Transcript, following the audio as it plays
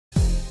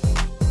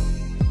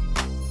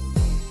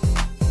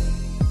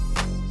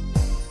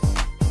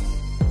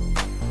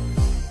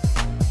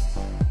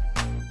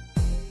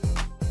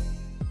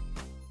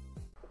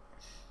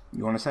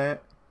You want to say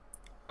it?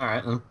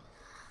 Alright then.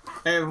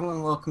 Hey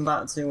everyone, welcome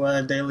back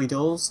to Daily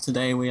Duels.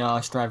 Today we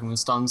are striving with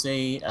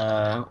Stonzy.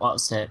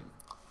 What's it?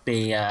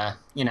 The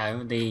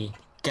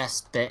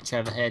guest bitch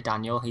over here,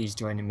 Daniel, he's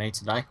joining me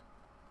today.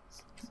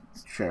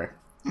 Sure.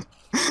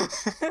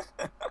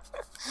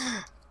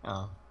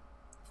 Oh.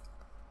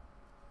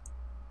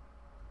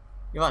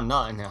 You are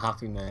not in a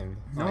happy mood.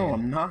 No,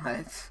 I'm not.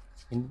 It's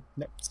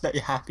not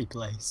your happy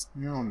place.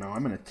 No,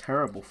 I'm in a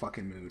terrible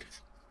fucking mood.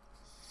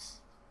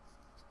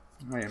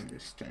 I am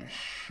just in a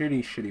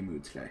shitty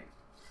mood today.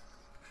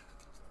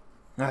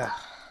 I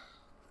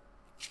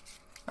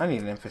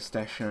need an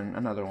infestation,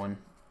 another one.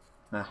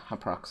 I'll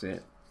proxy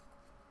it.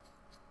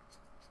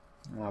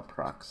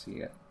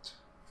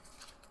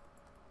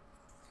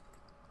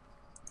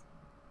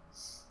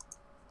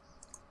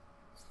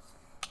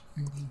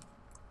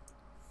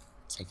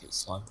 Take it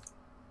slow.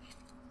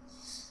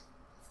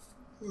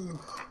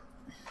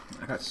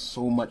 I got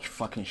so much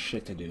fucking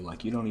shit to do,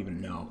 like you don't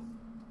even know.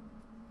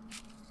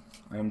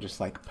 I am just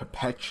like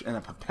in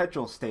a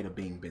perpetual state of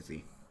being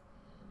busy.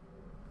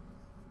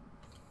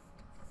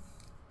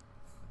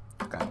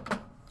 Got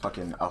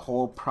fucking a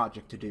whole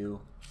project to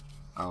do.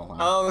 Oh wow.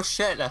 Oh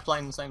shit, they're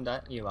playing the same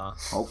deck you are.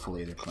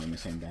 Hopefully they're playing the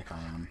same deck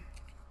I am.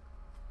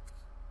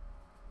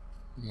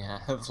 Yeah,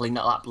 hopefully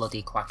not that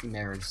bloody Koa'Ki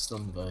Meiru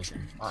stun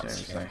version.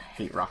 Seriously, I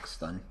hate rock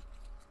stun.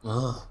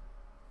 Ugh.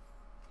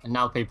 And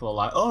now people are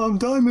like, oh,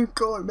 Diamond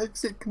Core, it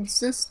makes it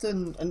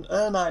consistent, and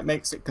Ernite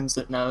makes it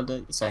consistent. No,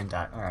 the same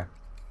deck, alright.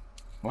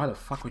 Why the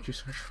fuck would you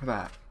search for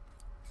that?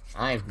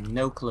 I have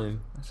no clue.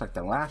 That's like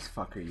the last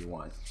fucker you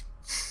want.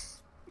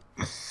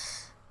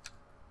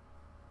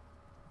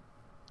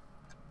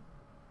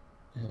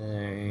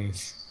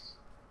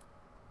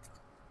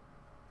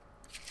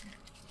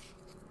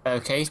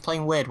 Okay, he's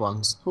playing weird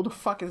ones. Who the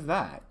fuck is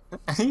that?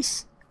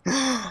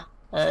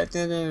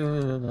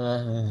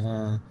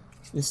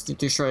 This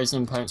destroys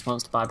an opponent's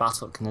monster by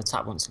battle. It can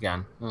attack once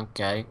again.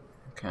 Okay.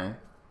 Okay.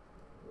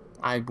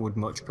 I would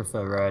much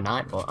prefer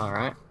Knight, but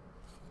alright.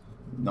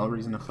 No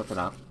reason to flip it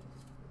up.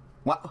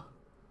 What?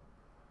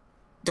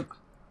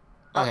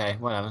 Okay,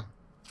 whatever.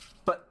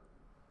 But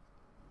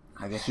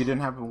I guess you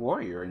didn't have a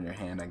warrior in your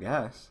hand, I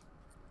guess.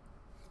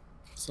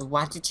 So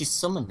why did you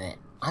summon it?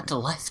 I'd have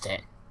left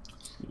it.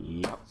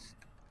 Yep.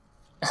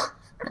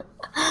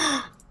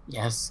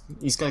 Yes,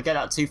 he's gonna get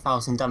that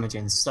 2,000 damage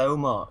in so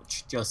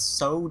much, just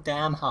so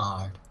damn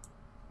hard.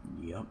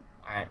 Yep.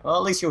 Alright, well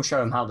at least you'll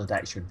show him how the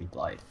deck should be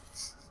played.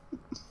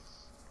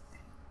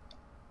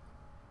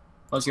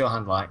 What's your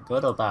hand like?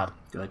 Good or bad?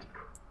 Good.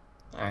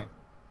 Alright.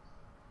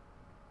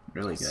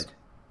 Really good.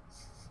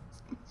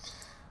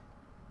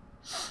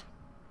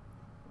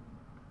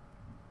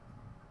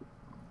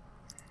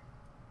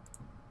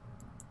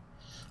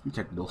 You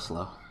take it real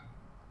slow.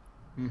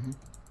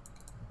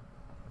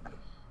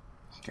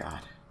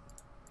 God.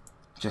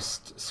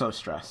 Just so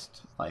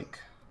stressed. Like.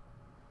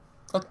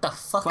 What the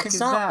fuck is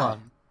that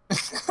one?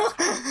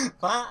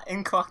 That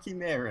in Koa'Ki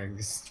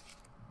Meiru's.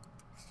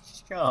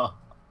 Sure.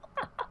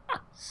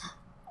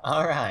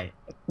 Alright.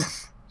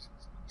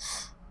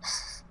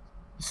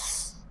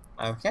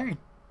 Okay.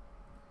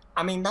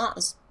 I mean,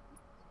 that's...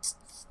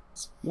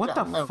 What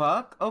the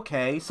fuck?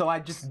 Okay, so I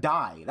just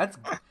die. That's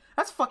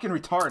fucking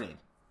retarded.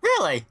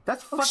 Really?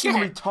 That's fucking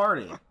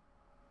retarded.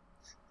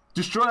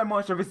 Destroy a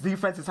monster if its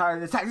defense is higher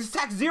than its attack. It's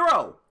attack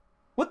 0!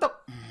 What the...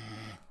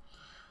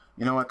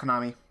 You know what,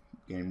 Konami?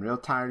 Getting real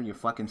tired of your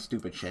fucking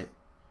stupid shit.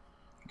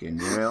 Getting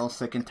real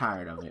sick and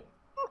tired of it.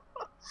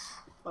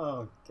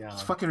 Oh, God.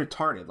 It's fucking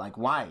retarded. Like,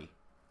 why?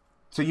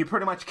 So you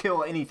pretty much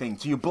kill anything.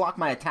 So you block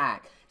my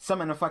attack,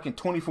 summon a fucking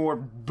 24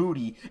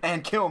 booty,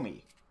 and kill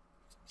me.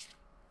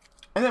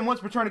 And then once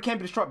per turn it can't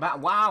be destroyed.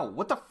 Wow,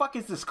 what the fuck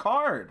is this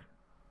card?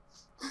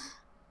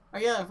 Oh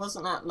yeah,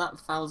 wasn't that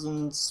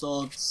 1,000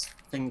 swords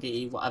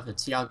thingy, whatever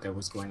Tiago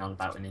was going on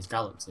about in his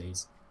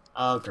galaxies?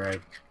 Oh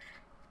great.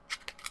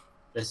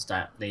 This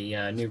deck,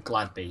 the new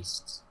Glad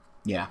Beasts.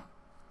 Yeah.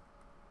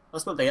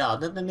 That's what they are,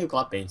 they're the new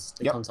Glad Beasts,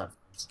 the concept.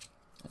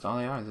 That's all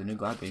they are, the new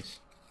Glad Beasts.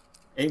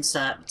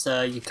 Except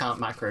you can't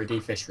macro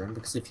defisher them,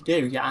 because if you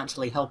do, you're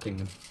actually helping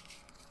them.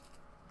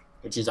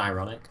 Which is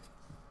ironic.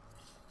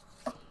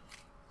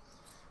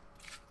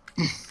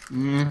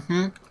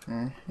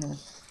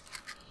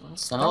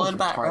 Solid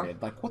back.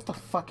 Like, what the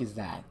fuck is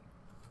that?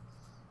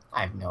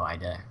 I have no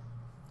idea.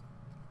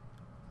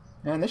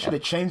 Man, they should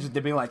have changed it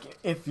to be like,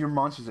 if your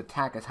monster's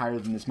attack is higher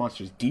than this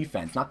monster's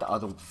defense, not the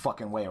other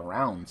fucking way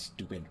around,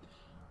 stupid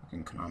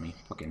fucking Konami.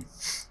 Fucking.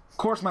 Of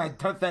course my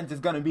defense is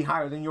gonna be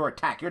higher than your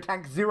attack. Your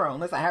attack's 0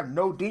 unless I have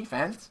no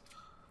defense.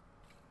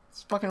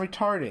 It's fucking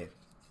retarded.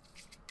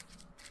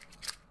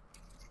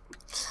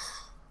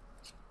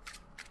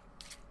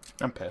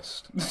 I'm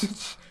pissed.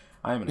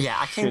 I'm in a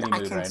shitty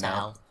mood right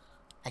now.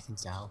 I can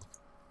tell.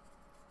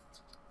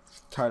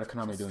 Tired of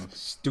Konami doing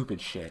stupid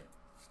shit.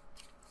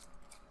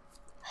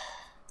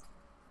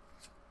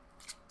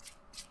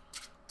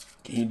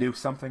 Can you do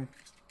something?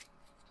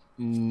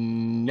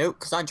 Nope,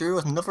 because I drew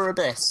another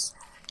abyss.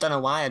 Don't know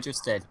why, I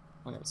just did.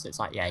 And it's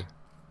like, yay.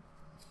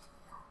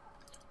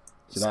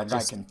 So that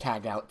guy can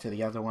tag out to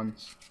the other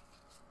ones.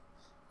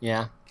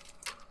 Yeah.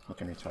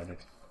 Fucking retarded.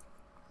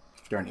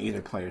 During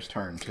either player's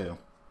turn, too.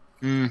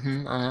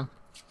 Mm-hmm, I know.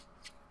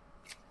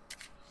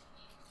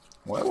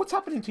 What's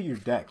happening to your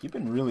deck? You've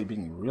been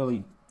being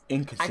really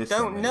inconsistent. I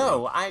don't lately.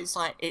 know. It's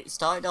like, it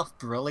started off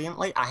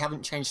brilliantly. I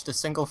haven't changed a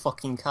single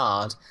fucking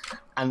card.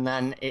 And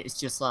then it's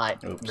just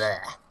like, bleh.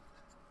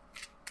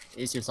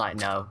 It's just like,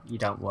 no, you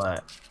don't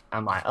work.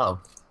 I'm like, oh,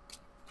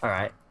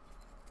 alright.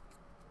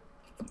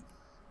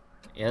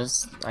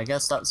 Yes, I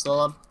guess that's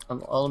all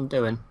I'm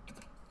doing.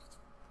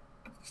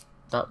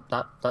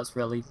 That's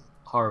really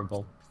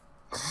horrible.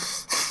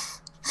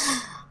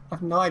 I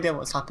have no idea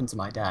what's happened to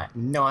my deck.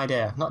 No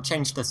idea. I've not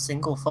changed a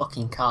single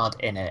fucking card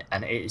in it,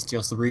 and it's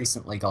just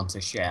recently gone to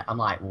shit. I'm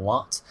like,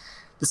 what?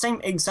 The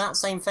exact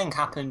same thing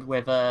happened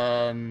with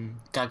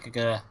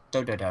Gagaga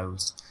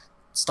Dododos.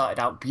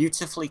 Started out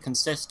beautifully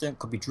consistent,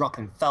 could be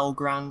dropping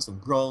Felgrands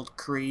and rolled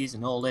Krees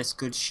and all this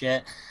good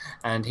shit,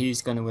 and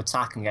he's going to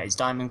attack and get his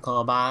Diamond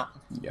Claw back.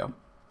 Yep.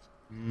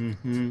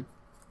 Mm-hmm.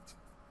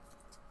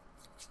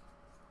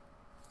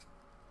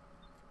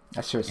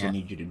 I seriously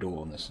need you to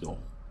duel in this duel.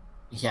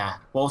 Yeah.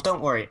 Well,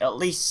 don't worry. At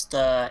least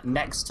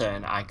next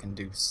turn I can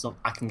do some.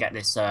 I can get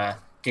this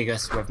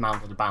Gigas with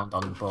Mounted Bound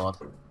on the board.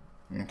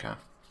 Okay.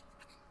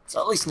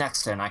 So at least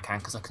next turn I can,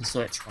 because I can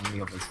search from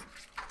the others.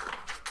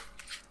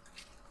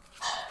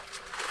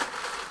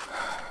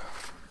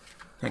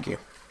 Thank you.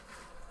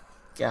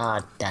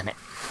 God damn it.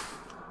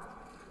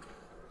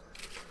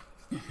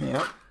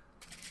 Yep.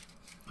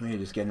 We're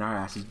just getting our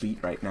asses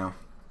beat right now.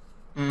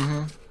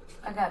 Mm-hmm.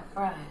 I got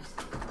fries.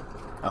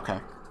 Okay.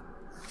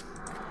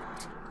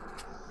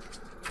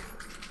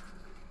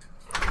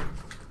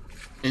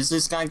 Is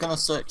this guy gonna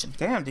search?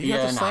 Damn, did you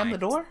have to slam the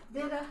door?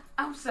 Did I?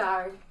 I'm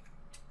sorry.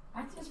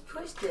 I just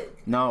pushed it.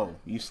 No,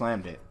 you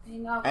slammed it. You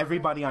know,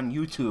 Everybody on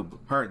YouTube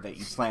heard that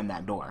you slammed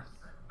that door.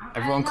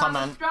 Everyone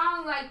comment.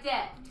 Strong like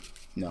that.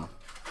 No.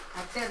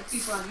 I tell the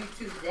people on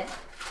YouTube that.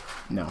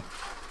 No.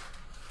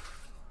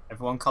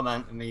 Everyone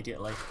comment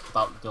immediately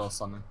about the door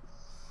slamming.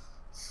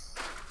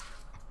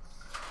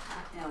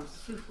 I am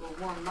super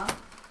warm up.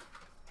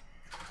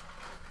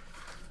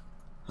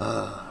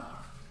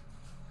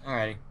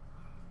 Alrighty.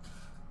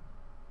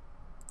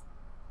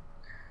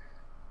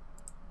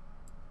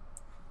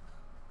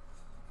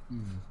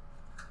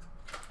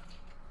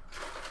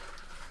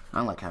 I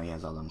don't like how he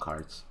has all them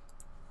cards.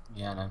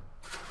 Yeah, I know.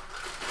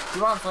 Do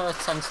you have a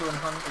 10 2 in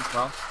hand as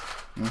well?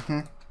 Mm-hmm.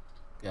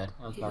 Good,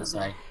 I was about to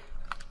say.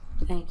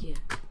 Thank you.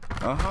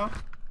 Uh-huh.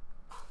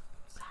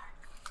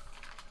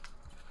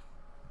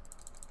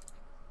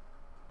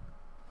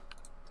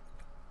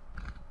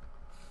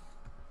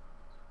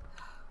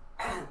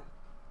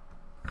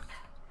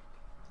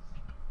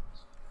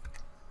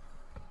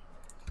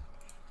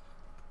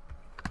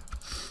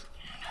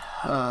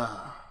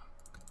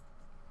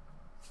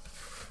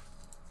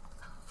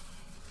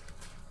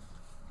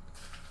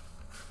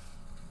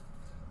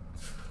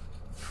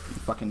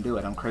 Fucking do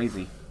it, I'm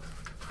crazy.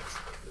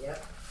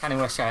 Yep. Kinda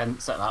wish I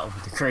hadn't set that over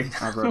the screen.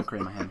 I wrote a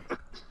cream in my hand.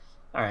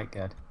 Alright,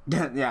 good.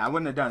 Yeah, I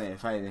wouldn't have done it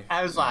if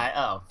I was like,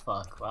 oh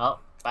fuck,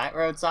 well, back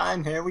road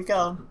time, here we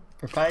go.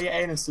 Prepare your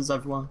anuses,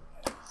 everyone.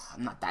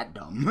 I'm not that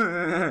dumb.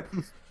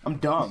 I'm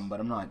dumb, but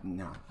I'm not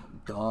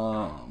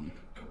dumb.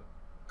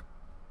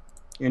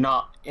 You're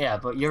not, yeah,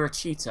 but you're a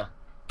cheater.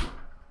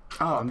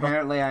 Oh,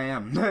 apparently I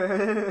am.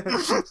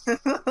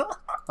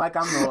 Like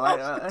I'm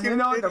the you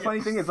know the funny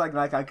thing is like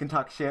I can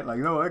talk shit like,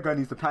 no, that guy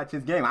needs to patch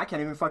his game. I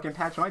can't even fucking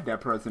patch my dead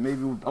person.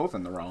 Maybe we're both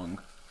in the wrong.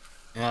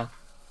 Yeah.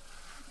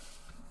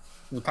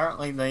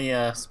 Apparently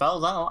the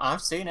spell's out.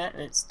 I've seen it.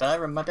 It's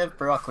there in my dev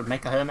brew. I could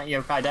make a Hermit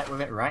Yokai deck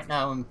with it right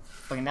now and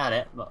fucking at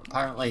it. But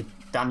apparently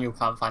Daniel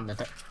can't find the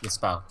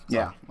spell. So.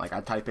 Yeah, like I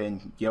type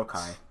in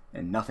Yokai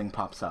and nothing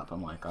pops up.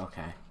 I'm like,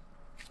 okay.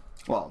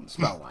 Well,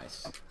 spell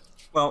wise.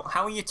 Well,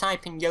 how are you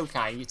typing yokai?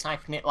 Are you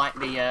typing it like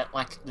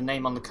the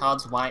name on the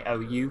cards,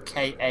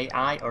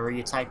 Y-O-U-K-A-I, or are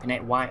you typing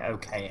it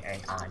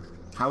Y-O-K-A-I?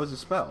 How is it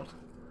spelled?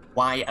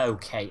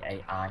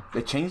 Y-O-K-A-I.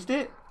 They changed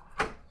it?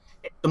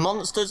 The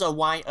monsters are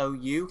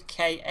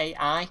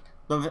Y-O-U-K-A-I.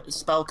 The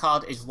spell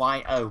card is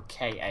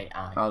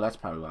Y-O-K-A-I. Oh, that's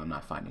probably why I'm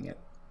not finding it.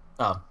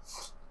 Oh.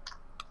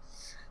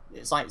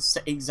 It's like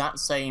exact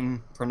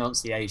same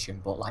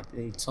pronunciation, but like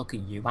they took a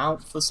U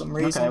out for some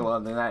reason. Okay, well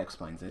then that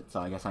explains it.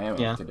 So I guess I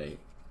am up to date.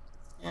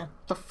 Yeah.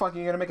 What the fuck, are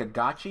you gonna make a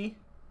gotchi?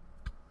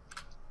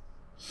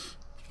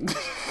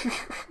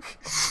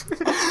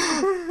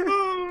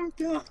 Oh,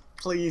 God.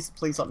 Please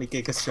let me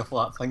Giga shuffle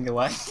that thing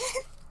away.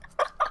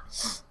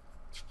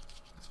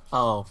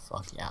 Oh,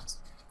 fuck yes.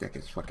 Deck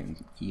is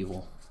fucking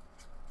evil.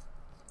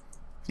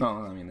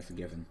 No, I mean, it's a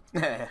given.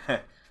 Yeah,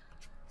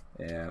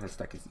 this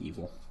deck is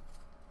evil.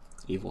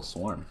 Evil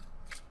Swarm.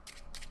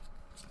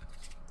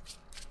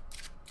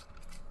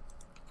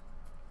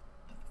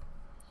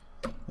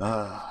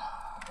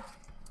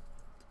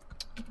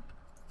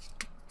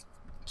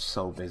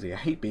 So busy. I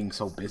hate being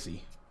so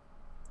busy.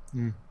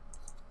 Ew,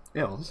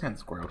 this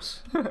hand's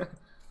gross.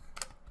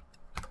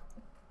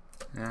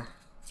 Yeah.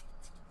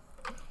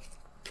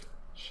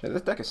 Shit,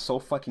 this deck is so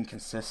fucking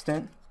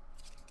consistent.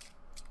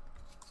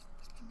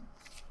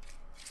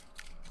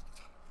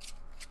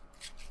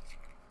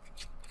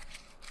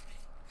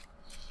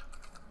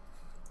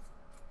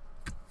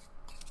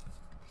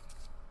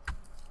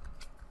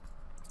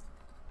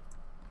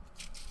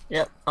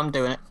 Yep, I'm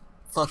doing it.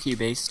 Fuck you,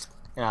 beast.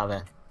 Get out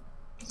of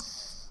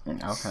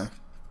there. Okay.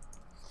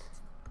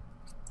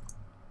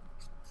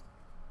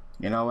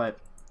 You know what?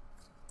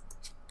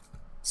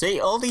 See,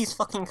 all these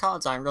fucking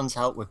cards I run to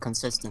help with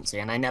consistency,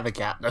 and I never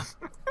get them.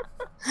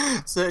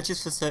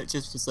 Searches for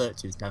searches for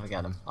searches, never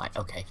get them. Like,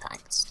 okay,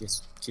 thanks.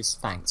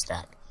 Just thanks,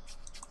 deck.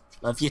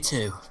 Love you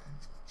too.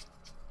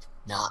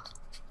 Not.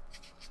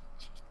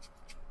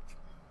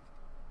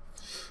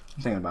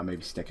 I'm thinking about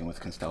maybe sticking with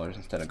Constellars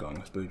instead of going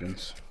with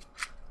Boojans.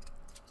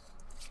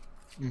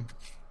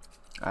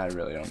 I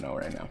really don't know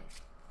right now.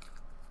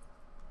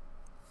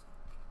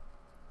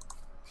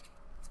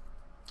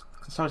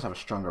 Constellars have a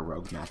stronger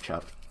rogue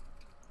matchup.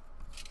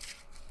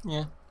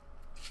 Yeah.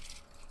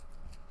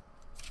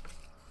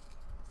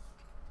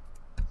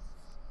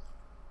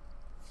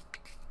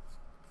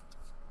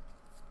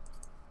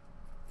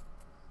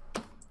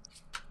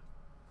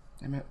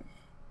 Damn it.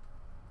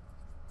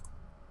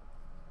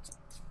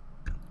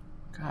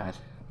 God.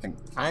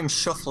 I'm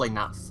shuffling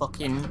that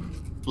fucking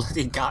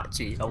bloody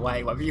Koa'Ki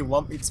away, whether you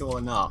want me to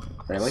or not.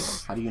 Really?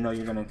 How do you know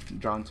you're gonna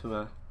draw into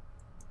a...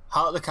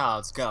 Heart of the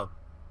cards, go.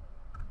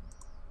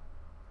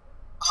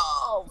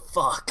 Oh,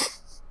 fuck.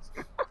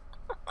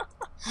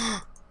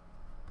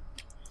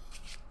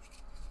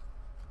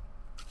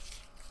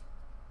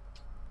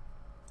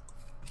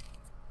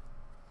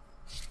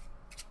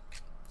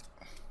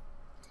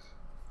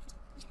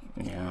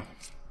 Yeah.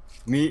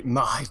 Meet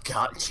my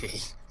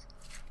Koa'Ki.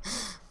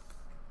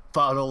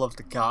 Battle of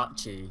the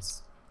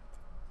Koa'Kis.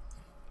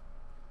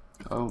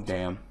 Oh,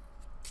 damn.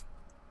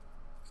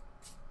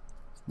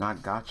 Not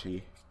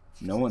Gotchi.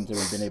 No one's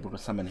ever been able to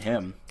summon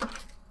him.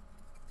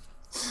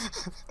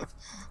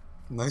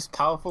 Most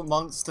powerful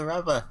monster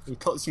ever. He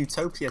puts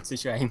Utopia to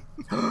shame.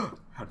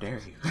 How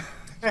dare you?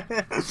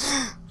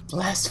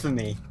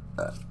 Blasphemy.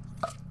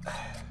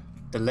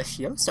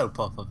 Delicioso,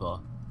 por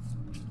favor.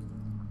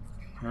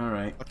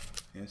 Alright.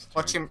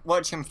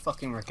 Watch him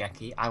fucking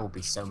Regeki. I will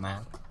be so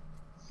mad.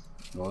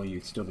 Well,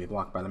 you'd still be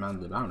blocked by the Mound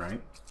of the Bound,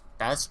 right?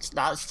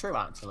 That's true,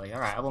 actually.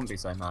 Alright, I won't be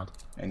so mad.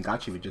 And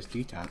Gotchi would just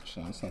detach,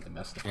 so that's not the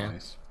best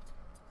advice.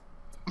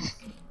 Yeah.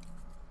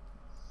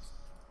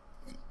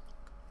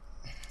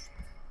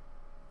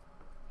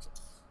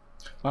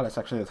 Wow, that's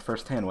actually the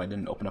first hand where I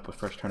didn't open up with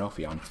first turn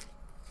Ophion.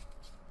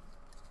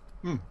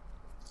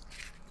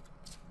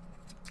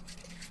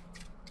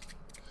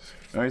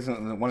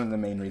 One of the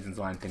main reasons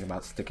why I'm thinking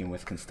about sticking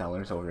with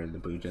Constellars over the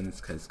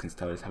Boojans, because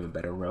Constellars have a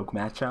better rogue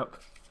matchup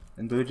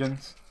than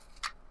Boojans.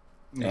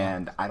 Yeah.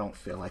 And I don't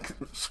feel like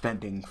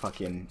spending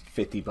fucking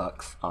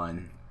 $50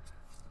 on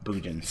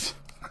Boojans.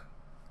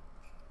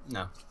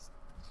 No.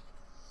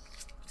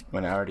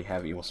 When I already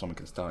have Evil Summon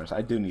Constellars.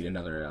 I do need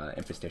another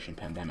Infestation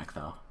Pandemic,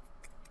 though.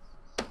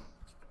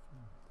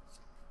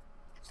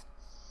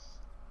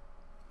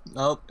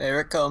 Oh,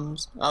 here it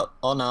comes. Oh,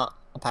 or not,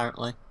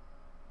 apparently.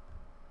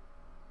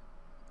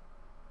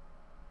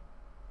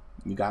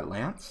 You got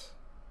Lance?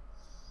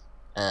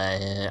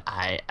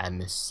 I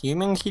am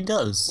assuming he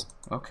does.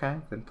 Okay,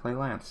 then play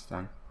Lance,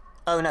 then.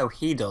 Oh no,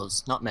 he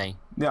does, not me.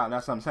 Yeah,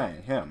 that's what I'm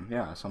saying. Him.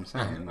 Yeah, that's what I'm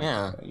saying. Like,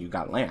 yeah. You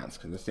got Lance,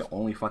 because it's the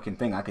only fucking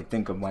thing I could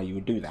think of why you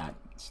would do that.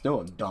 It's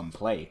still a dumb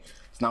play.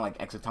 It's not like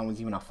Exciton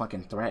was even a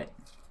fucking threat.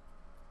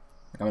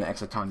 Like, I'm gonna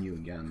Exciton you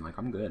again. Like,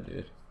 I'm good,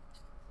 dude.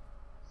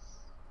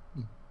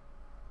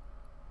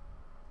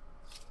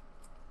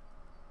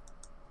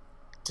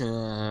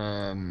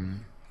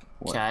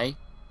 Okay.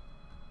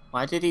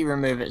 Why did he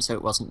remove it so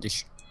it wasn't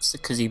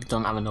because he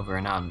doesn't have another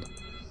in hand.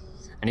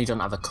 And he doesn't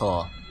have a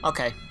core.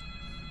 Okay.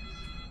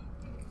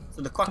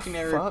 So the Koa'Ki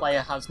Meiru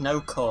player has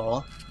no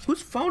core.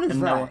 Whose phone is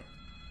that? No,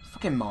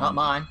 fucking mom. not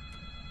mine.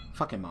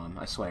 Fucking mom,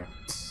 I swear.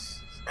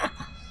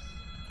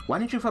 Why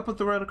didn't you flip with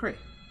the Royal Decree?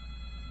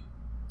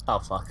 Oh,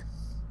 fuck.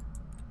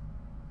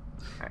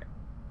 Alright.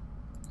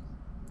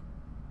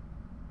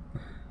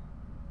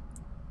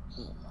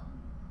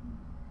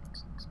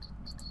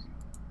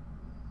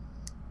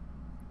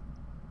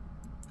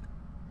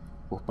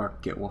 Wolf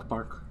Bark, get Wolf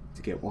Bark,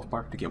 to get Wolf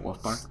Bark, to get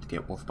Wolf Bark, to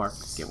get Wolf Bark,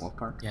 to get Wolf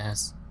Bark.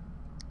 Yes.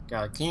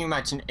 God, can you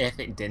imagine if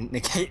it didn't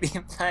negate the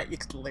impact? You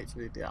could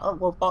literally do, oh,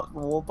 Wolf Bark,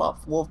 Wolf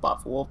Bark, Wolf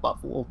Bark, Wolf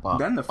Bark, Wolf Bark.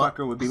 Then the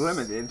fucker would be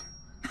limited.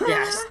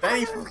 Yes, then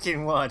he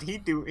fucking would. He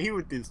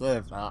would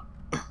deserve that.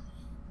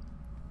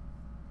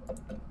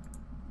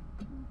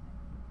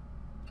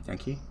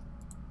 Thank you.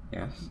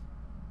 Yes.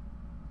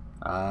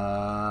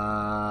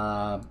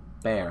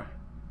 Bear.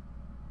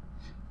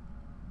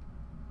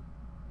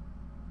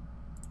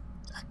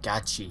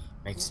 Koa'Ki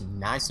makes him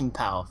nice and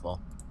powerful.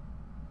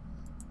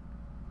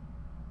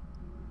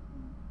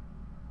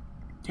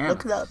 Damn.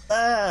 Look at that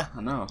bear!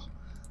 I know.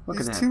 Look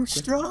He's at that. too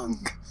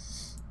strong.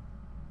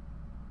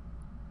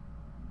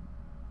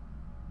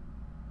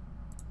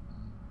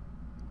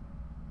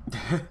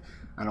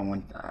 I don't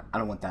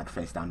want that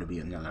face down to be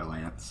another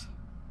Lance.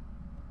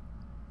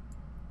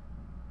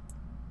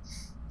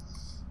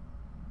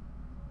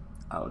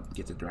 I'll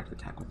get to direct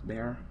attack with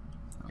Bear.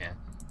 Oh. Yeah.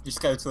 Just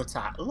go to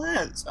attack.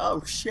 Lance!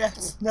 Oh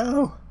shit,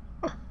 no!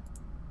 I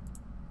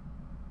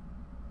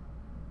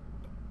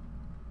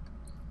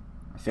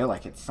feel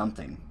like it's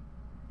something.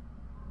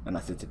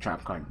 Unless it's a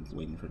trap card and it's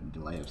waiting for the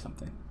delay or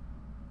something.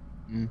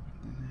 You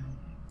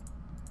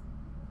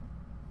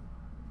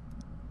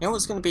know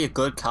what's going to be a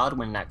good card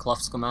when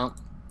Netcloths come out?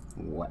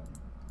 What?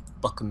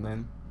 Buck and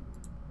Moon.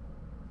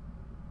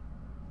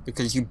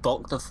 Because you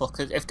bulk the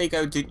fuckers. If they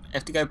go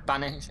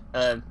banish,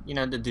 you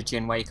know the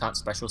Djinn where you can't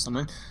special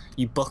summon,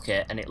 you buck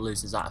it and it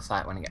loses that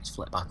effect when it gets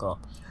flipped back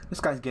up. This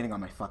guy's getting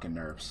on my fucking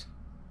nerves.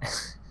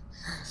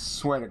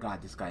 Swear to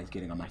God, this guy's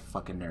getting on my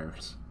fucking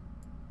nerves.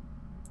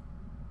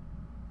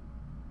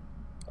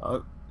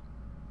 Oh.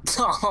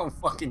 Oh,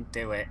 fucking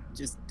do it.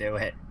 Just do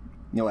it.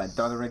 You know what?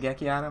 Throw the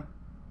Regeki at him?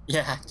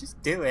 Yeah,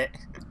 just do it.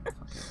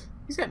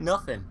 He's got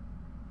nothing.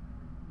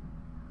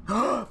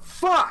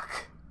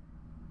 Fuck!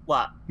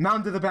 What?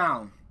 Mound to the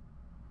bound.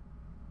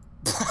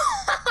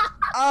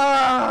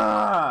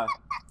 Ah!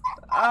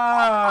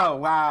 Oh,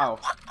 wow.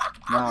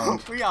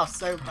 Mound. We are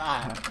so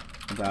bad.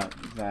 About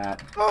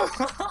that.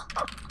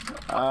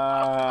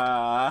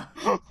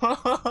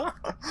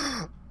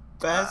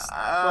 Best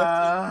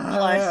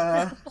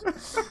fucking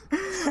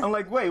I'm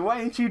like, wait, why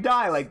didn't you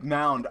die? Like,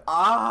 Mound.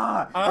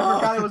 I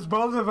forgot it was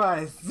both of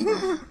us.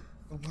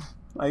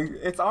 Like,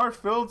 it's our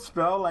field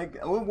spell. Like,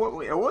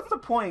 what's the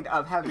point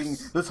of having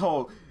this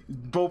whole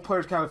both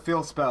players can have a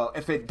field spell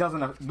if it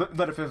doesn't,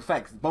 but if it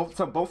affects both,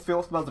 so both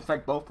field spells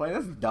affect both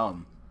players? That's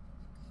dumb.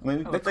 I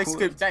mean, they cool.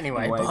 scooped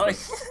anyway, boy.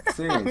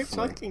 Seriously. It's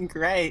fucking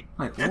great.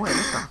 Like, what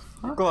the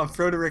fuck? Go on,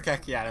 throw the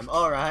Regeki at him.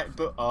 Alright,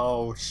 but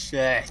oh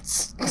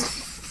shit.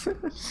 You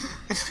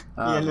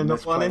ended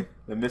up winning?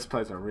 The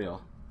misplays are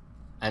real.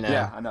 I know.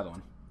 Yeah, another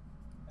one.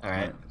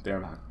 Alright. They're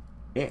about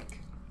ick.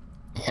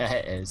 Yeah,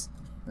 it is.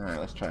 Alright,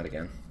 let's try it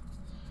again.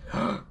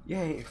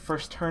 Yay,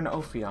 first turn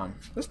Ophion.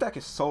 This deck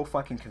is so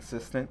fucking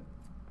consistent.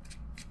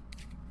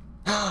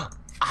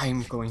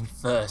 I'm going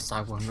first.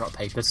 I won rock,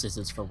 paper,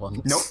 scissors for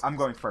once. Nope, I'm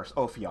going first.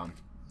 Ophion.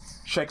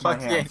 Shake my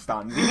hand,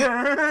 Stonzy.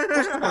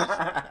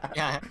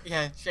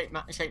 yeah,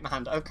 shake my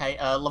hand. Okay,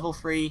 level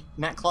 3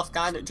 Netcloth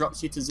guy that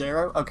drops you to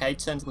 0. Okay,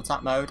 turn to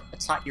attack mode,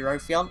 attack your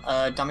Ophion.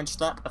 Damage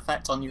step,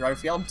 effect on your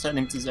Ophion, turn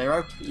him to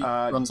 0. He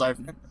runs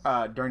over him.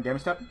 During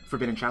damage step,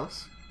 Forbidden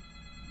Chalice.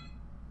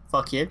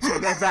 Fuck you.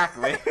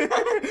 Exactly.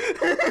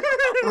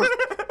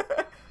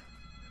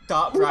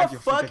 Dark Who Bride, the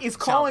fuck is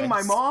calling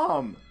my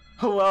mom?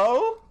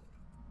 Hello?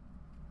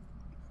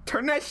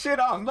 Turn that shit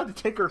off. I'm about to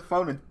take her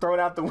phone and throw it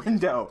out the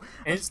window.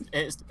 It's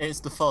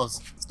the fuzz.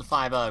 It's the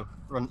 5-0.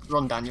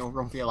 Run, Daniel.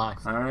 Run for your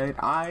life. Alright,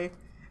 I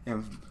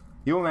am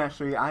Yubel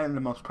Mastery. I am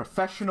the most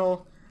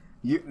professional.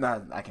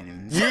 I can't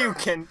even. You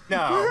can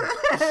no.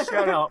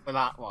 Shut up with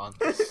that one.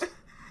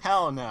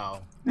 Hell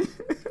no.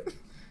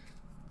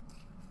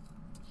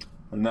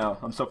 No,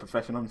 I'm so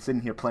professional. I'm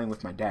sitting here playing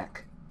with my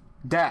deck.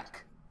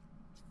 Deck.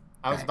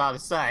 I was about to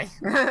say.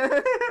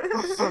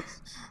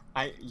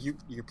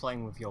 You're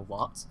playing with your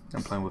what?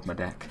 I'm playing with my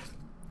deck.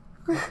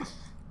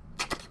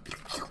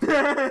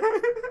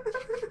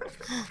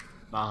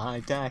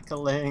 My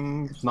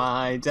deckaling,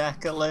 my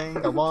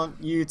deckaling. I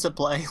want you to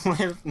play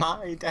with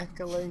my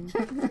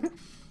deckaling.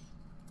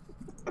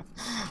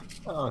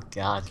 Oh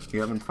god.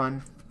 You having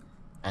fun?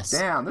 Yes.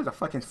 Damn, there's a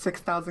fucking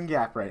 6,000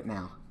 gap right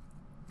now.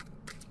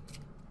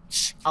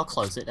 Shh, I'll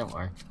close it, don't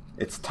worry.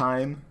 It's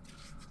time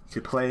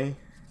to play.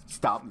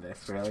 Stop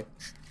this, really.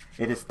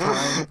 It is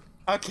time.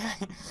 Okay.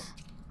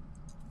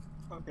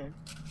 Okay.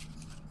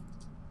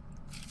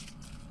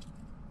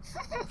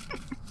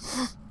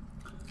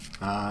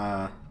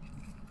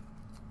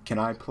 Can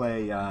I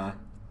play, oh,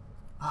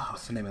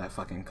 what's the name of that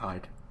fucking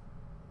card?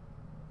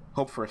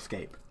 Hope for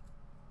Escape.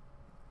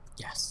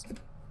 Yes.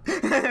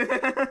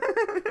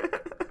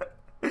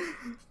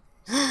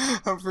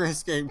 Hope for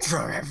Escape,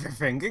 draw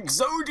everything.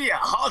 Exodia,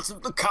 Heart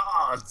of the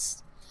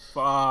Cards!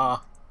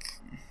 Fuck.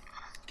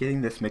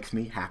 Getting this makes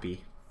me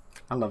happy.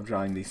 I love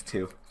drawing these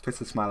two.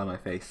 Puts a smile on my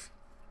face.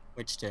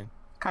 Which two?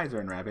 Kaiser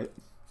and Rabbit.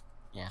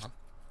 Yeah.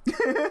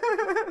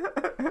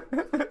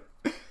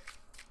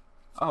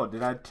 Oh,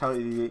 did I tell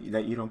you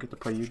that you don't get to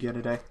play Yu-Gi-Oh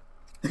today?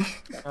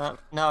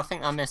 No, I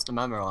think I missed a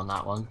memo on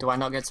that one. Do I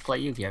not get to play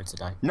Yu-Gi-Oh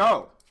today?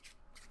 No!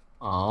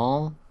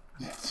 Oh.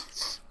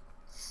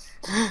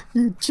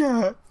 You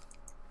jerk.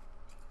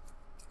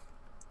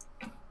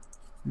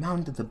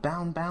 Mound to the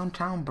bound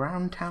town,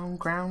 brown town,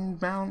 ground,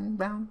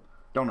 bound.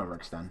 Don't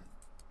overextend.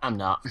 I'm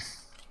not.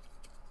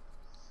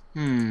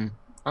 I'm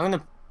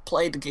gonna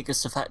play the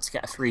Gigas effect to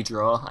get a free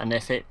draw, and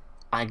if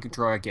I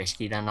draw a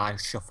Gishki, then I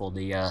shuffle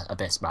the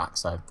Abyss back,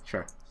 so.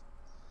 Sure.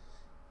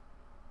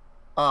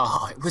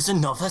 Oh, it was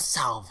another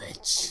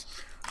salvage.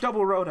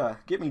 Double Rhoda,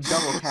 get me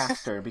double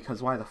caster,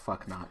 because why the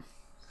fuck not?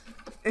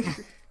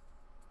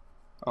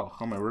 Oh,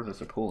 all my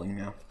rivers are pooling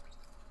now.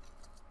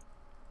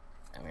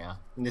 There we are.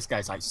 And this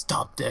guy's like,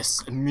 stop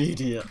this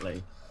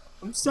immediately.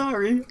 I'm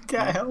sorry, I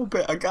can't help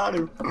it, I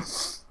gotta.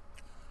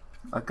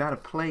 I gotta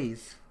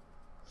plays.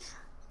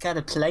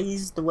 Gotta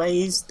plays the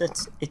ways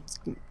that it's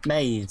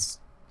made.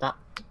 That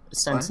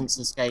sentence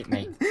escaped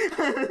me.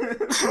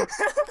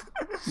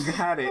 You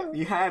had it.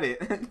 You had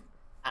it.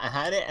 I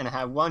had it and I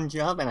had one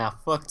job and I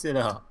fucked it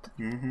up.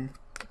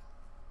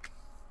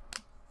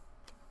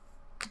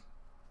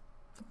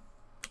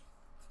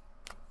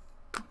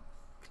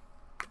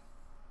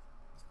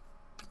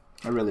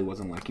 I really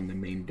wasn't liking the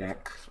main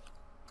deck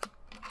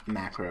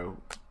macro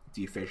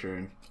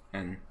defisher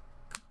and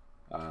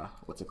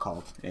what's it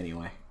called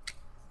anyway?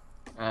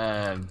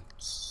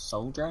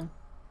 Soul Drain?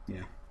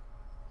 Yeah.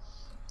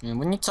 And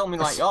when you told me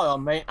like,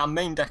 oh, I'm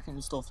main decking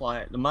stuff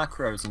like the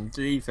macros and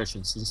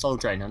defishers and Soul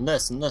Drain and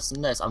this and this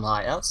and this, I'm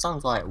like, that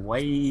sounds like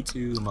way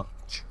too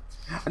much.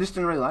 I just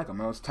didn't really like them.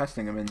 I was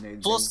testing them and they...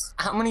 Plus,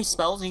 how many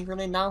spells are you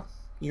running now?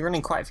 You're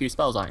running quite a few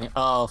spells, aren't you?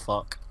 Oh,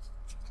 fuck.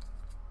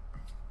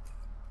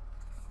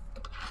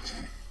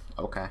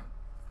 Okay.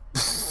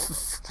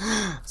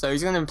 So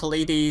he's going to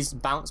Pleiades,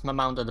 bounce my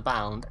Mound of the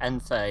Bound,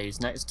 end phase,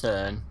 next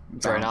turn,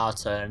 during our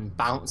turn,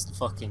 bounce the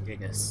fucking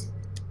Gigas.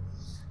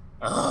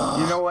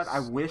 You know what? I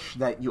wish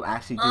that you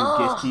actually do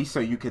Gishki so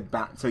you could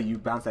bounce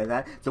like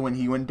that. So when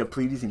he went to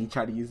Pleiades and he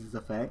tried to use his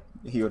effect,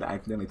 he would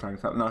accidentally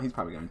target something. No, he's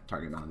probably going to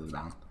target Mound of the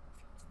Bound.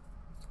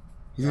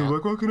 He's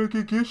like, why can't I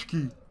get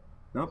Gishki?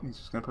 Nope, he's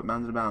just going to put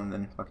Mound of the Bound and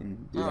then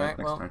fucking do that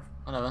next turn.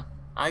 Whatever.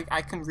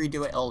 I can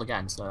redo it all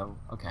again, so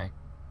okay.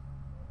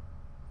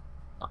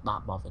 Not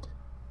that bothered.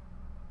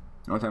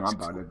 The only thing I'm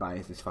bothered by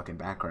is this fucking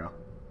back row.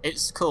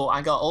 It's cool.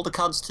 I got all the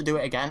cards to do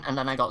it again, and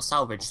then I got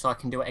salvage, so I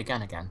can do it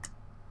again.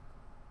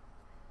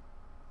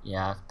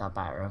 Yeah, that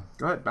back row.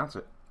 Go ahead, bounce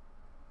it.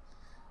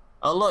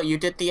 Oh look, you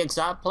did the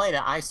exact play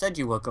that I said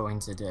you were going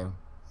to do.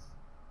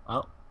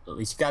 Well, at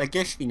least you got a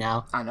Gishki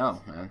now. I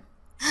know, man.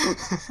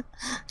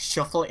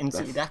 Shuffle it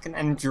into your deck and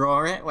then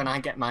draw it when I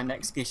get my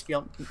next Gishki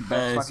on,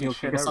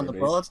 on the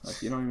board.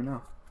 Like, you don't even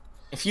know.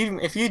 If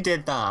you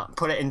did that,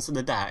 put it into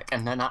the deck,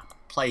 and then I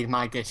played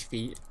my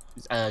Gishki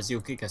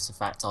Gigas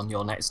effect on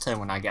your next turn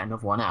when I get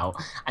another one out,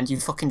 and you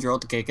fucking draw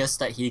the Gigas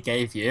that he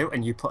gave you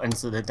and you put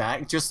into the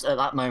deck, just at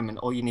that moment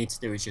all you need to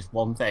do is just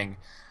one thing,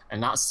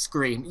 and that's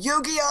scream,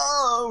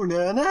 Yu-Gi-Oh!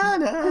 Na na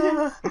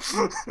na!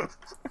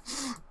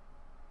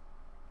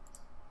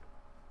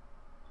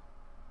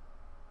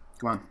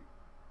 Come on.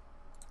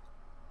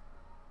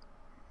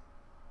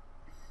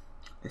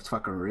 This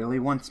fucker really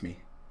wants me.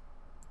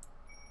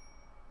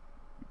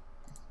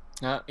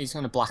 No, he's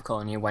gonna black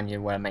on you when you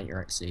make your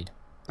exceed.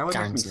 That would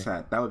make me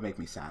sad. That would make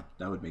me sad.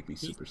 That would make me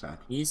super sad.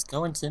 He's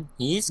going to.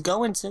 He's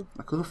going to.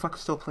 Like, who the fuck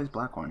still plays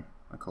Blackhorn?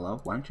 Like,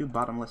 hello? Why don't you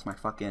bottomless my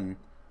fucking,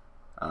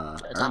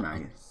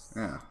 Urnite?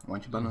 Yeah, why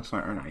don't you bottomless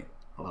my Urnite?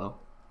 Hello?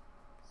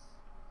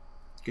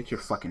 Get your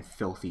fucking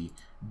filthy,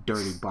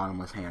 dirty,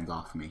 bottomless hands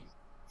off me.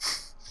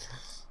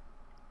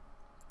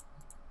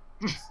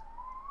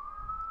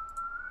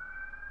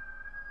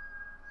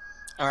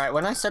 Alright,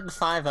 when I said the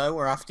 5-0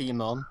 were after your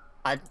mum,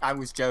 I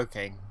was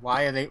joking.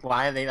 Why are they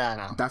there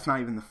now? That's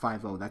not even the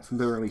 5-0. That's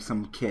literally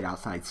some kid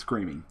outside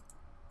screaming.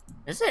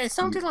 Is it? It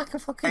sounded like a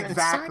fucking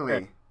exactly.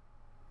 Siren.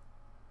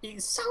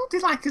 It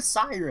sounded like a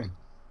siren.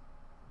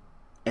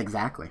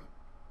 Exactly.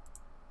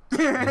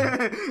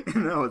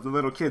 No, it's a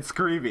little kid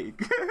screaming.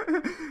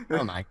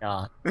 Oh my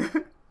god.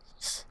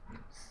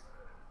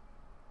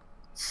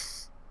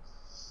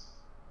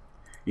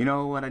 You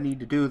know what I need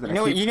to do?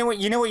 You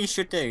know what you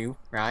should do,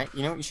 right?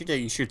 You know what you should do?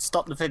 You should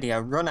stop the video,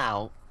 run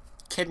out,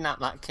 kidnap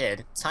that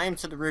kid, tie him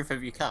to the roof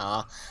of your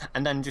car,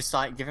 and then just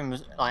like give him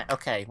like,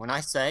 okay, when I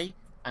say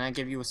and I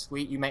give you a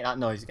sweet, you make that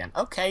noise again.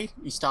 Okay,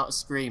 you start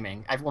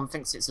screaming. Everyone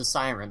thinks it's a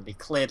siren. They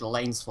clear the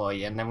lanes for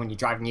you, and then when you're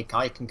driving your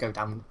car, you can go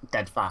down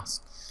dead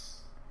fast.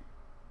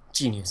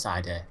 Genius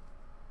idea.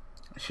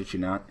 I shit you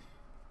not.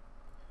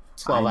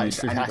 12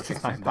 extra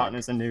attacks. My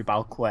partner's a noob.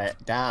 I'll quit.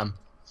 Damn.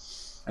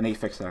 I need to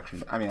fix the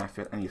action. I mean,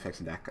 I need to fix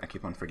the deck. I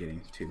keep on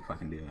forgetting to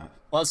fucking do that.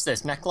 What's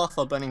this? Neckcloth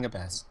or Burning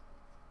Abyss?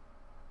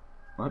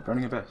 What?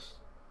 Burning Abyss?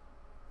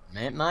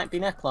 It might be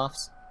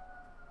Neckcloths.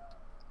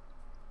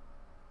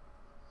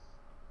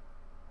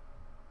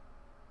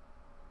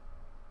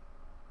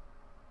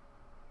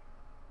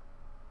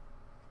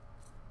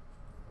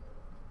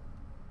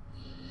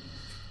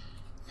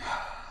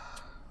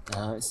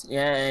 Oh, it's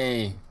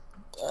yay!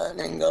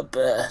 Burning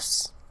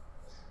Abyss.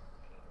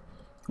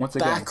 Once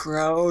again. Back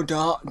row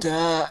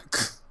deck.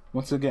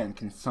 Once again,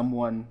 can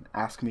someone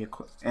ask me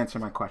answer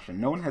my question?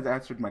 No one has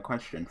answered my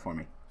question for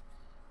me.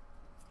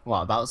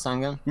 What about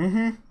Sangan?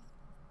 Mm-hmm.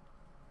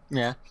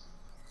 Yeah.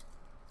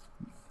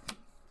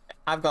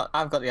 I've got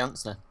the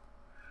answer.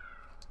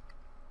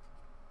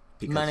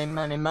 Because, money,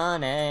 money,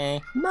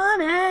 money,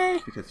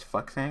 money. Because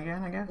fuck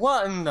Sangan, I guess.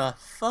 What in the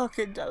fuck?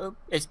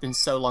 It's been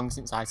so long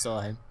since I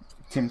saw him.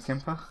 Tim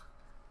Simpa?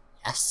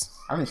 Yes.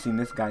 I haven't seen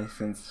this guy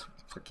since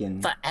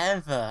fucking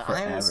forever. I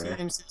haven't seen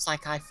him since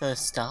like I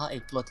first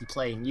started bloody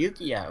playing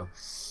Yu-Gi-Oh.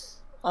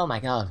 Oh my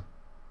god.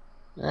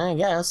 I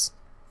guess.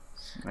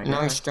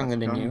 Now he's stronger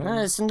than you.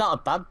 It's not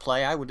a bad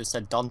play. I would have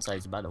said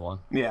Dante's a better one.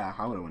 Yeah,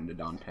 I would have went to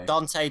Dante.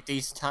 Dante,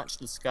 detach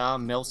the scar,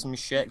 mill some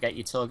shit, get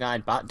your tour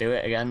guide back, do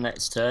it again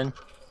next turn.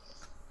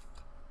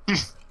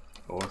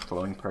 Or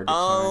flowing purgatory.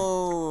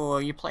 Oh,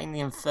 are you playing the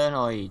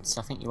Infernoids?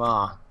 I think you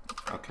are.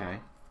 Okay.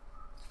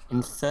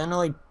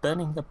 Infernoid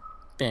Burning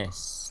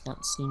Abyss.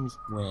 That seems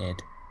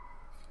weird.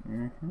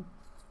 Mm-hmm.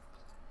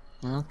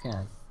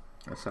 Okay.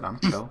 I said I'm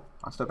chill.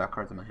 I still got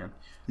cards in my hand.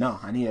 No,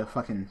 I need to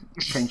fucking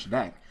change the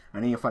deck. I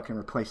need to fucking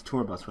replace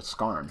Tour Bus with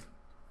Skarn.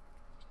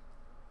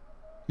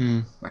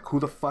 Like, who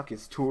the fuck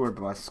is Tour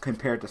Bus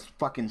compared to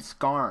fucking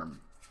Skarm?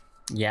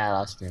 Yeah,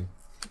 that's true.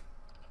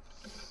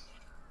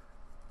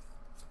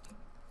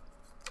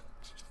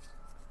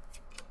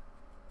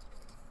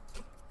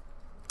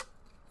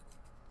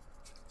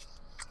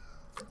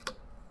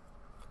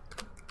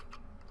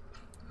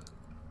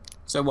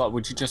 So what,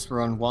 would you just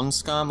run one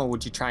Skarm, or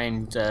would you try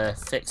and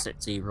fix it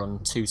so you run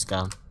 2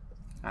 Skarm?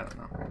 I don't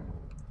know.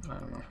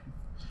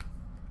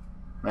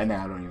 Right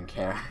now, I don't even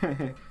care.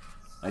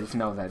 I just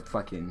know that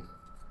fucking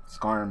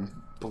Skarm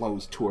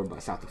blows Tour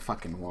Bus out the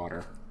fucking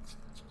water.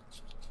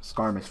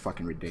 Skarm is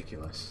fucking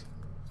ridiculous.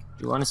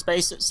 Do you want to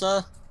space it,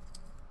 sir?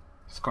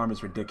 Skarm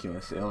is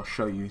ridiculous. It'll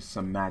show you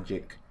some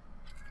magic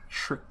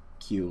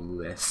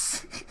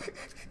trickulous.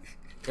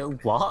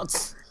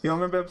 What? You don't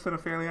remember the episode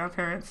of Fairly Odd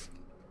Parents?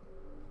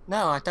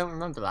 No, I don't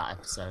remember that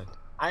episode.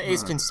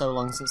 It's been so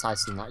long since I've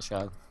seen that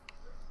show.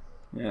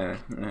 Yeah,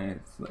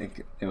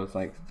 it was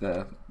like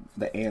the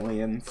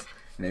aliens,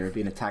 and they were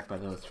being attacked by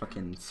those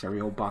fucking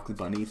cereal box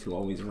bunnies who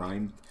always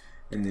rhymed,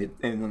 and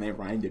when they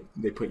rhymed,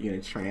 they put you in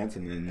a trance,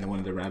 and then one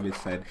of the rabbits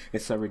said,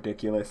 "It's so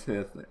ridiculous,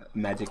 it's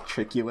magic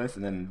trickulous,"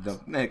 and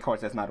then of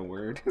course that's not a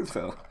word,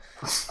 so.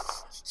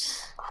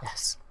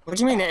 Yes. What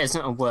do you mean it isn't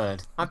a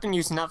word? I've been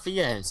using that for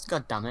years.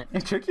 God damn it.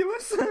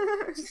 Trickulous?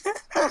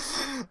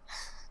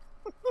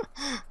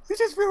 You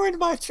just ruined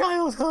my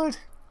childhood.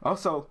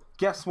 Also,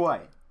 guess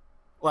what?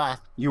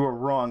 What? You were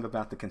wrong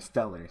about the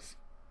Constellars.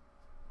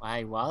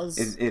 I was?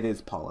 It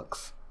is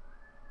Pollux.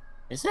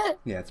 Is it?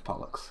 Yeah, it's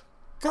Pollux.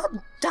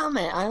 God damn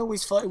it, I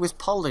always thought it was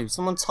Polu.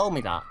 Someone told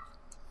me that.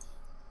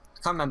 I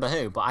can't remember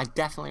who, but I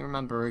definitely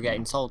remember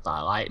getting told that.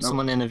 Like,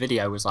 someone in a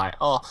video was like,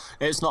 "Oh,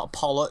 it's not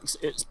Pollux,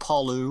 it's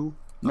Polu."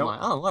 Nope. I'm like,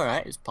 "Oh,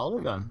 alright, it's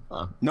Polu then."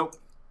 Oh. Nope.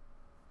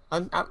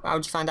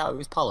 How'd you find out it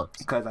was Pollux?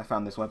 Because I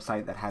found this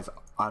website that has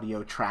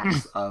audio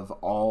tracks of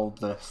all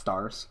the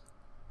stars.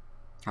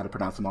 How to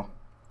pronounce them all.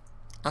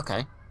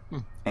 Okay.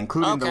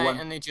 Including the one...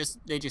 and they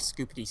just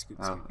scoopity scoop.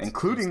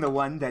 Including the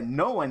one that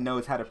no one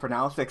knows how to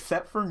pronounce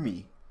except for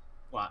me.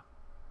 What?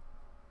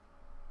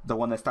 The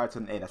one that starts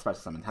with an A, that starts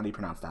with something. How do you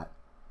pronounce that?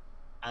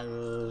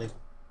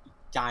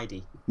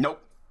 Guidey.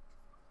 Nope.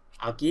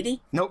 Algidi?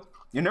 Nope.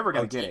 You're never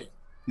gonna get it.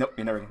 Nope,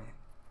 you're never gonna get it.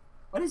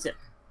 What is it?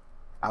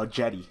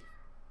 Algedi.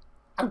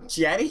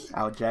 Algedi?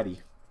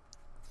 Algedi.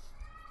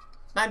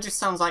 That just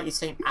sounds like you're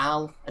saying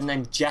Al and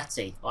then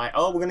Jetty. Like,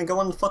 oh, we're gonna go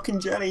on the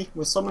fucking jetty.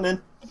 We're summoning.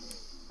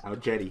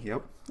 Algedi,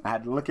 yep. I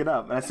had to look it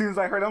up. And as soon as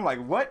I heard it, I'm like,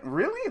 what?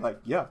 Really? Like,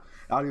 yeah.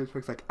 Audio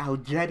tricks like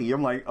Algedi.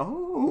 I'm like,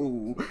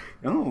 oh.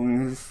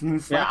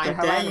 Yeah,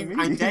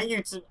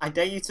 I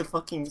dare you to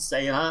fucking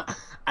say that.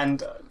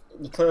 And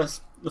the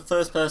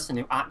first person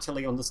who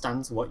actually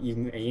understands what you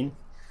mean,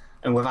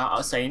 and without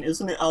us saying,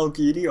 isn't it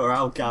Algidi or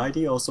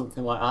Algidi or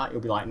something like that,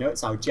 you'll be like, no,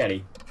 it's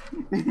Algedi.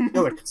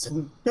 No, it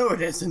isn't. No,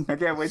 it isn't. I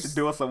can't wait to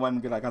duel someone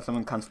and be like, on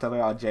someone Constellar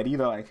Algedi.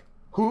 They're like,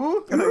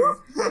 who?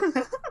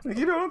 Like,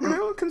 you don't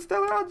know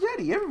Constellar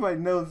Algedi. Everybody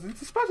knows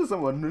it's a special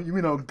someone. You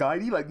mean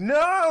Algidi? Like,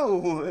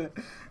 no!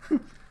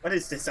 What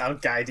is this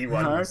Algidi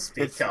one you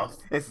speak of?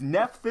 It's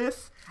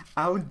Nephthys,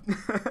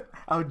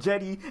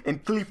 Algedi,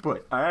 and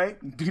Kliput,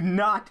 alright? Do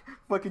not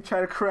fucking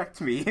try to correct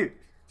me.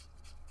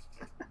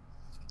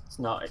 It's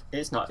not,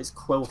 it's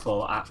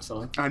Quillfort,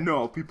 actually. I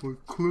know, people are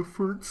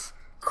Cliffords.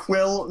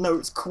 No,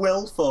 it's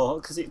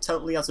Quillfort, because it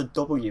totally has a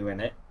W in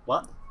it.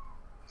 What?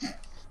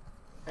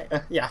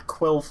 Yeah,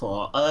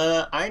 Quillfort.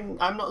 I'm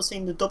not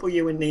seeing the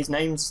W in these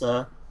names,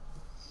 sir.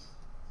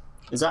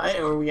 Is that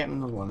it, or are we getting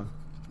another one?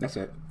 That's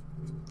it.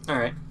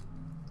 Alright.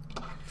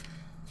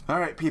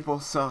 Alright,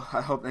 people, so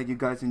I hope that you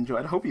guys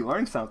enjoyed. I hope you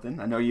learned something.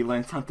 I know you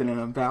learned something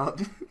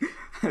about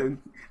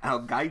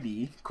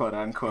Algidi, quote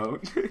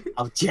unquote.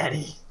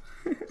 Algedi.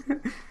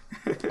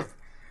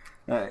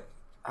 Alright.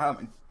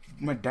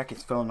 My deck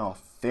is feeling all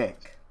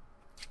thick.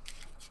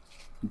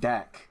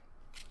 Deck.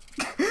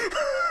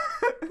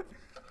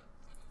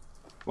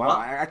 Wow,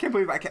 I can't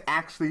believe I can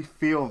actually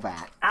feel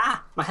that.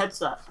 Ah, my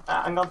headset.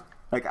 Hang on.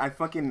 Like, I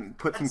fucking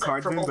put some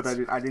cards in, but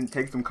I didn't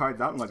take some cards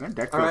out. I'm like, my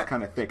deck feels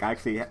kind of thick. I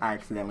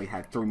accidentally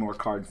had 3 more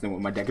cards than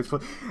what my deck is full.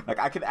 Like,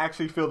 I could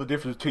actually feel the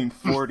difference between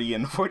 40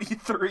 and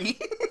 43.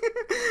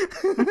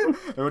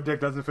 And my deck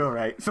doesn't feel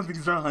right.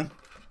 Something's wrong.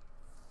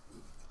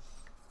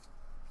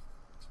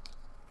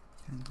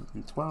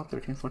 12,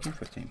 13, 14,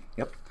 15.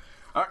 Yep.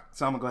 Alright,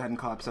 so I'm going to go ahead and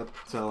call episode.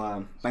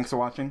 So, thanks for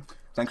watching.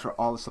 Thanks for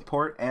all the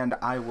support, and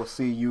I will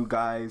see you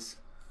guys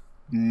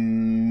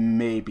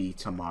maybe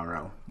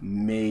tomorrow.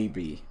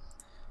 Maybe.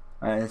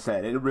 Like I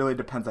said, it really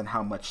depends on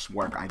how much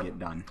work I get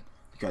done,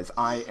 because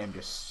I am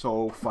just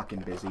so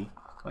fucking busy.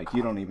 Like,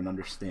 you don't even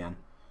understand.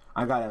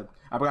 I've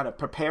gotta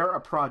prepare a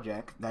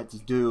project that's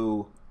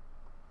due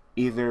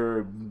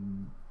either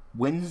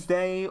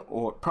Wednesday,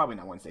 or probably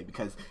not Wednesday,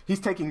 because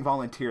he's taking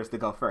volunteers to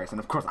go first, and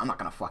of course I'm not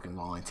gonna fucking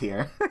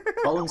volunteer.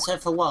 Volunteer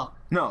for what?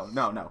 No.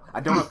 I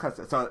don't have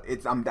custom. So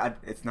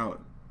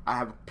I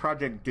have a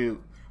project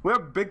due. We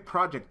have a big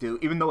project due,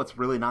 even though it's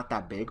really not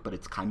that big, but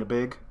it's kind of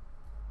big.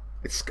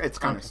 It's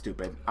kind of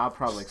stupid. I'll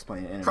probably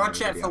explain it in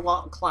Project for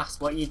what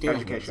class? What are you doing?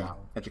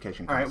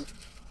 Education class. Alright.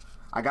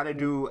 I got to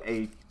do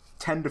a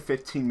 10 to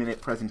 15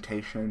 minute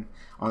presentation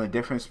on the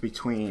difference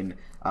between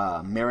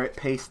merit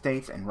pay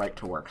states and right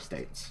to work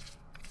states.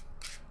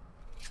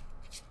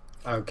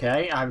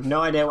 Okay, I have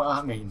no idea what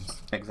that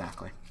means.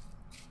 Exactly.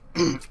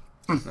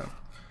 So,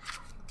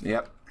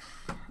 yep.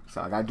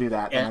 So I got to do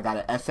that. Then I got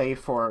an essay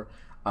for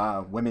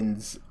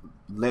women's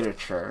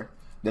literature.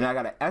 Then I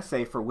got an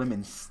essay for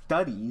women's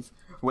studies,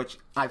 which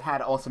I've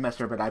had all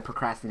semester, but I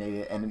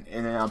procrastinated, and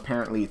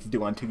apparently it's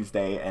due on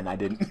Tuesday, and I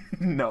didn't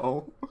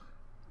know.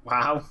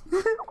 Wow,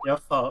 you're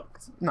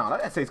fucked. No,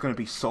 that essay's gonna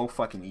be so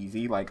fucking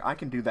easy. Like, I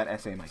can do that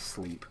essay in my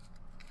sleep.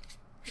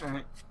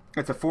 Alright.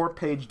 It's a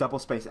 4-page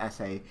double-space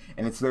essay,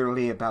 and it's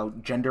literally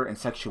about gender and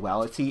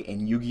sexuality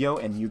in Yu-Gi-Oh!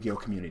 And Yu-Gi-Oh!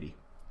 Community.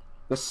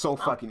 That's so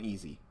fucking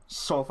easy.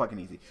 So fucking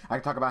easy. I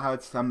can talk about how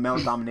it's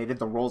male-dominated,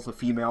 the roles of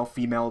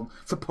female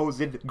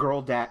supposed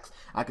girl decks.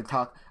 I could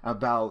talk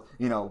about,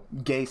 you know,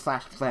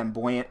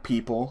 gay/flamboyant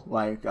people,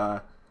 like,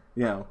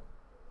 you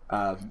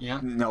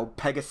know,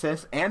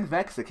 Pegasus and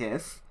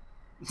Vexicus.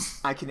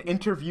 I can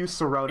interview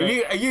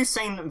Sorota. Are you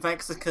saying that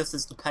Vexicus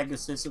is the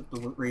Pegasus of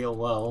the real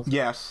world?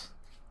 Yes.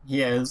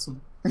 He is.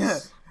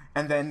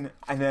 and then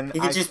He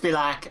could just be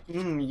like,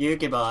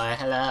 Yugi boy,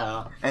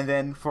 hello. And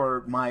then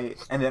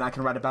I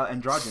can write about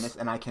androgynous,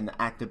 and I can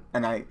I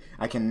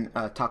can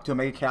talk to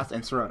Omega Chaos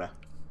and Sorota.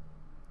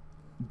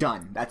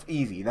 Done. That's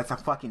easy. That's a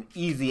fucking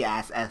easy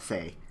ass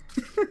essay.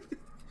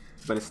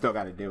 But it's still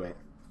got to do it.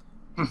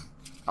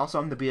 Also,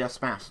 I'm the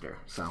BS master,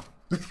 so.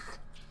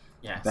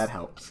 Yes. That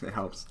helps. It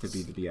helps to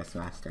be the BS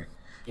master.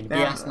 You're the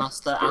BS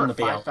master and the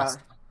BL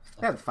master.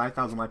 Yeah,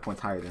 5,000 life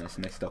points higher than us,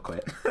 and they still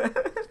quit.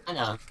 I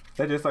know.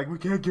 They're just like, we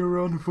can't get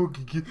around the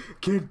fucking,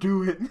 can't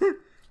do it.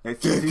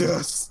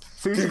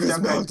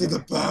 Gigas mounted the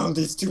bound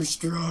is too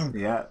strong.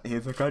 Yeah,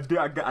 he's like,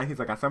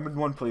 I summoned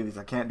one, please.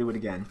 I can't do it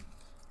again.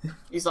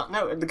 He's like,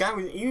 no, the guy,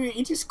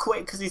 he just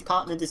quit because his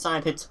partner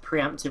decided to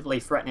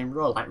preemptively threaten him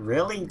raw. Like,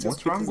 really? Just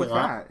What's wrong with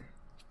that?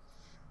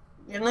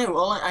 You know,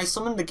 well, I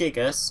summoned the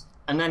Gigas,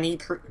 and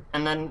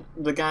then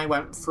the guy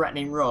went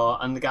threatening raw,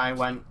 and the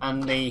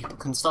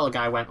Constellar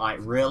guy went like,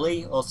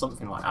 really? Or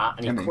something like that,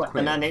 and he quit.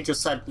 And then it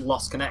just said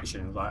lost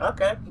connection. I was like,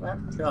 okay, yeah,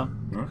 sure.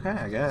 Okay,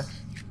 I guess.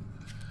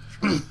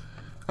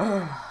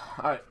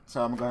 Alright,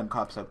 so I'm going to go ahead and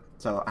call up.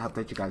 So I hope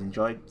that you guys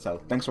enjoyed.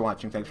 So thanks for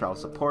watching, thanks for all the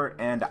support,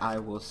 and I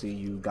will see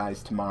you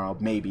guys tomorrow,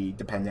 maybe,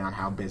 depending on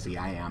how busy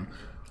I am.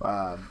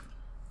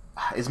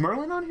 Is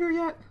Merlin on here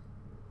yet?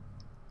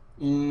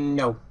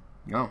 No.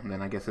 No,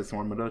 then I guess it's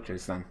more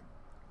Madolche's then.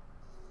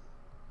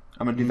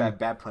 I'm gonna do that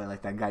bad play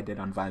like that guy did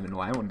on Vitamin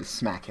Y. I wanted to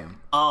smack him.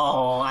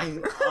 Oh, I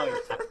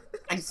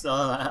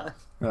saw that.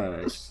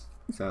 Alright,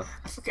 so.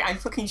 I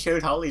fucking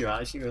showed Holly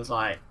that. She was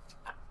like,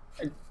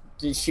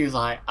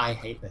 I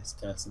hate this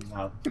person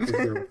now.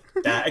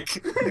 Deck.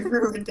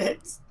 Ruined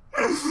it.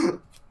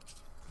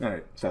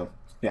 Alright, so,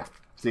 yeah.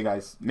 See you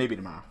guys maybe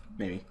tomorrow.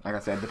 Maybe. Like I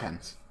said, it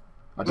depends.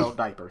 Adult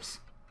diapers.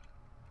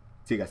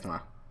 See you guys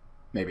tomorrow.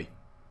 Maybe.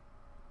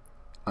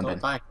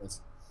 Adult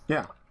diapers?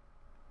 Yeah.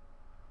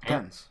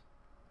 Depends.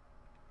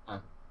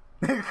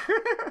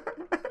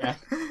 Yeah.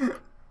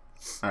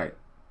 Alright.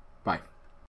 Bye.